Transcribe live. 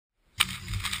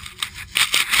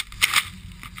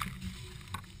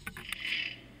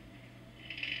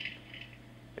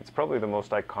It's probably the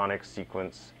most iconic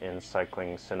sequence in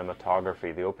cycling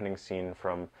cinematography, the opening scene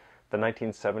from the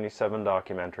 1977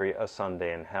 documentary A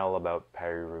Sunday in Hell about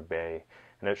Paris-Roubaix,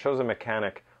 and it shows a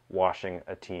mechanic washing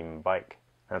a team bike.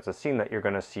 And it's a scene that you're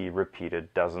going to see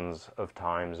repeated dozens of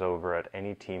times over at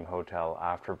any team hotel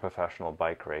after a professional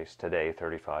bike race today,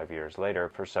 35 years later,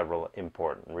 for several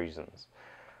important reasons.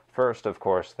 First, of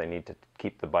course, they need to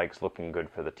keep the bikes looking good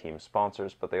for the team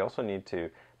sponsors, but they also need to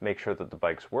make sure that the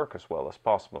bikes work as well as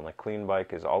possible. And a clean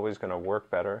bike is always going to work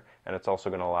better, and it's also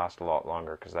going to last a lot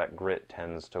longer because that grit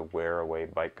tends to wear away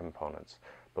bike components.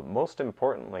 But most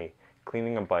importantly,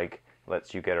 cleaning a bike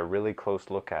lets you get a really close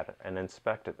look at it and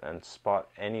inspect it and spot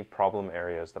any problem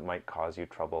areas that might cause you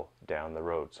trouble down the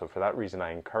road. So for that reason,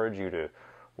 I encourage you to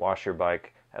wash your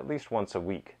bike at least once a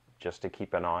week, just to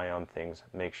keep an eye on things,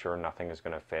 make sure nothing is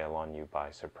going to fail on you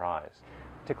by surprise.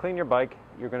 To clean your bike,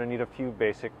 you're going to need a few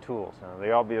basic tools. Now,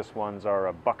 the obvious ones are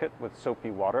a bucket with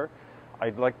soapy water.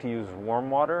 I'd like to use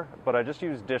warm water, but I just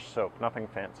use dish soap, nothing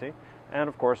fancy. And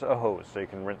of course, a hose so you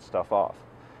can rinse stuff off.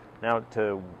 Now,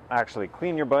 to actually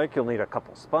clean your bike, you'll need a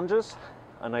couple sponges,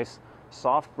 a nice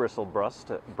soft bristle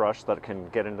brush that can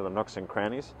get into the nooks and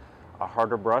crannies, a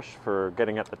harder brush for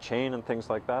getting at the chain and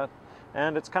things like that.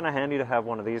 And it's kind of handy to have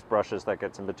one of these brushes that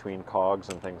gets in between cogs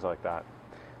and things like that.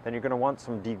 Then you're going to want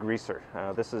some degreaser.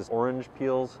 This is Orange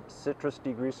Peel's citrus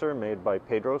degreaser made by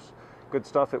Pedros. Good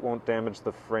stuff. It won't damage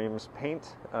the frame's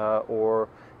paint or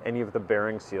any of the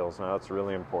bearing seals. Now that's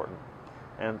really important.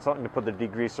 And something to put the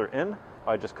degreaser in.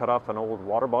 I just cut off an old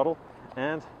water bottle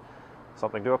and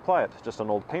something to apply it. Just an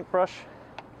old paintbrush.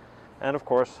 And of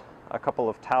course, a couple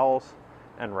of towels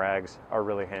and rags are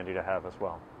really handy to have as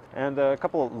well. And a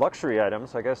couple of luxury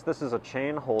items. I guess this is a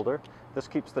chain holder. This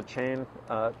keeps the chain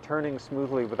turning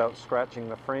smoothly without scratching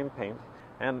the frame paint.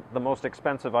 And the most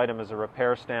expensive item is a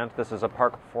repair stand. This is a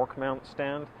Park fork mount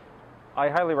stand. I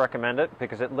highly recommend it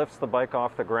because it lifts the bike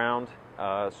off the ground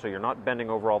so you're not bending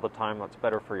over all the time. That's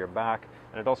better for your back.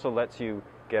 And it also lets you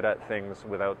get at things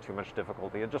without too much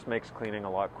difficulty. It just makes cleaning a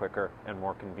lot quicker and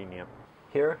more convenient.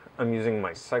 Here I'm using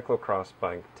my cyclocross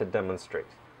bike to demonstrate.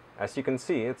 As you can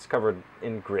see, it's covered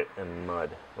in grit and mud.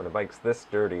 When a bike's this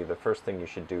dirty, the first thing you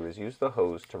should do is use the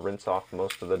hose to rinse off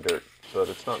most of the dirt so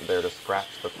that it's not there to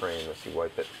scratch the frame as you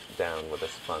wipe it down with a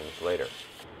sponge later.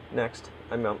 Next,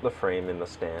 I mount the frame in the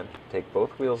stand, take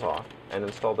both wheels off, and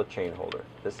install the chain holder.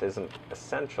 This isn't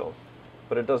essential,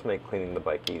 but it does make cleaning the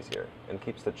bike easier and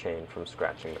keeps the chain from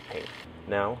scratching the paint.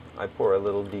 Now, I pour a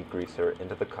little degreaser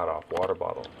into the cut-off water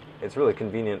bottle. It's really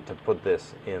convenient to put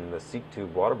this in the seat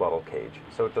tube water bottle cage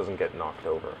so it doesn't get knocked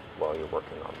over while you're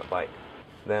working on the bike.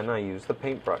 Then I use the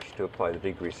paintbrush to apply the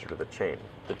degreaser to the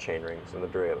chain rings, and the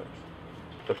derailleurs.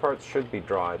 The parts should be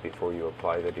dry before you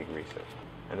apply the degreaser,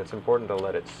 and it's important to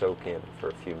let it soak in for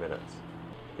a few minutes.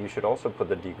 You should also put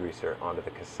the degreaser onto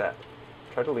the cassette.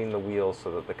 Try to lean the wheel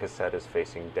so that the cassette is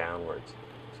facing downwards,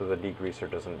 so the degreaser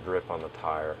doesn't drip on the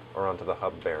tire or onto the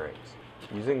hub bearings.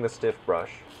 Using the stiff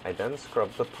brush, I then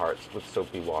scrub the parts with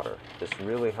soapy water. This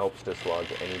really helps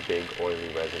dislodge any big oily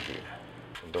residue.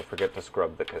 And don't forget to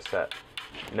scrub the cassette.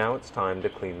 Now it's time to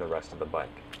clean the rest of the bike.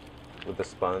 With the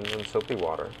sponge and soapy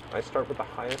water, I start with the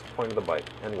highest point of the bike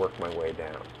and work my way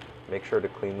down. Make sure to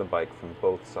clean the bike from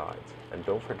both sides, and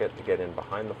don't forget to get in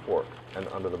behind the fork and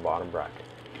under the bottom bracket.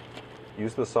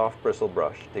 Use the soft bristle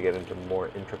brush to get into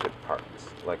more intricate parts,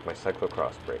 like my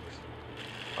cyclocross brakes.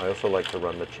 I also like to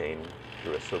run the chain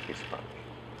through a soapy sponge.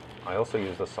 I also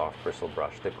use the soft bristle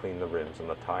brush to clean the rims and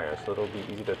the tires so it'll be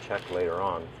easy to check later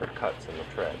on for cuts in the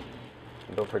tread.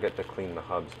 And don't forget to clean the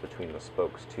hubs between the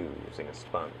spokes too using a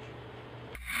sponge.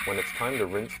 When it's time to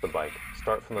rinse the bike,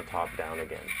 start from the top down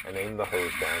again and aim the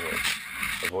hose downwards.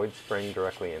 Avoid spraying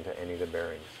directly into any of the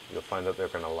bearings. You'll find that they're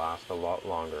going to last a lot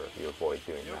longer if you avoid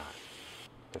doing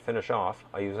that. To finish off,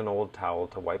 I use an old towel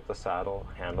to wipe the saddle,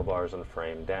 handlebars, and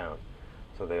frame down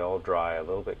so they all dry a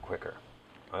little bit quicker.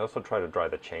 I also try to dry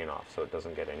the chain off so it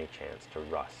doesn't get any chance to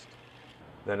rust.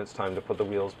 Then it's time to put the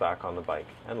wheels back on the bike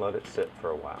and let it sit for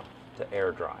a while to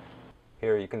air dry.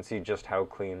 Here you can see just how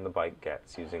clean the bike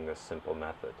gets using this simple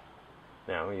method.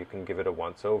 Now you can give it a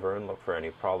once over and look for any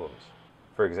problems.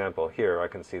 For example, here I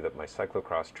can see that my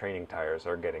cyclocross training tires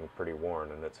are getting pretty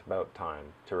worn and it's about time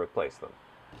to replace them.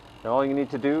 Now all you need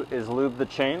to do is lube the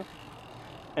chain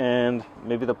and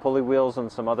maybe the pulley wheels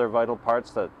and some other vital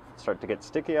parts that start to get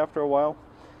sticky after a while,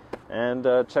 and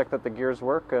check that the gears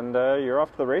work, and you're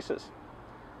off to the races.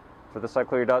 For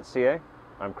thecyclery.ca,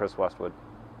 I'm Chris Westwood.